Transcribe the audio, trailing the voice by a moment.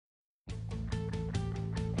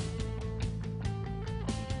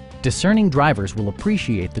Discerning drivers will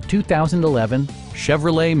appreciate the 2011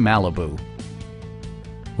 Chevrolet Malibu.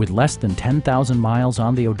 With less than 10,000 miles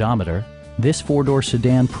on the odometer, this four-door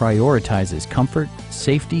sedan prioritizes comfort,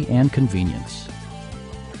 safety, and convenience.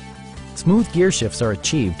 Smooth gear shifts are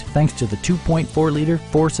achieved thanks to the 2.4-liter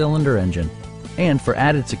four-cylinder engine. And for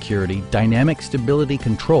added security, dynamic stability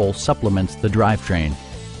control supplements the drivetrain.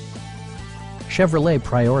 Chevrolet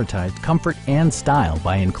prioritized comfort and style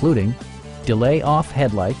by including delay-off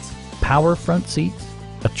headlights, power front seats,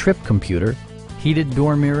 a trip computer, heated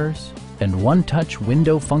door mirrors, and one-touch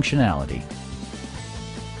window functionality.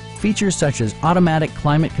 Features such as automatic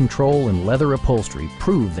climate control and leather upholstery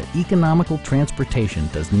prove that economical transportation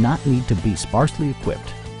does not need to be sparsely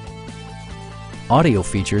equipped. Audio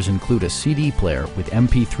features include a CD player with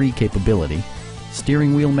MP3 capability,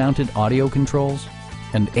 steering wheel mounted audio controls,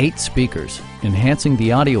 and 8 speakers, enhancing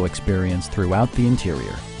the audio experience throughout the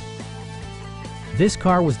interior. This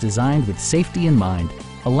car was designed with safety in mind,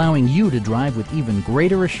 allowing you to drive with even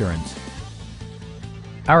greater assurance.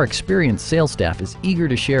 Our experienced sales staff is eager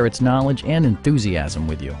to share its knowledge and enthusiasm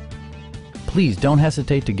with you. Please don't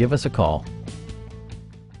hesitate to give us a call.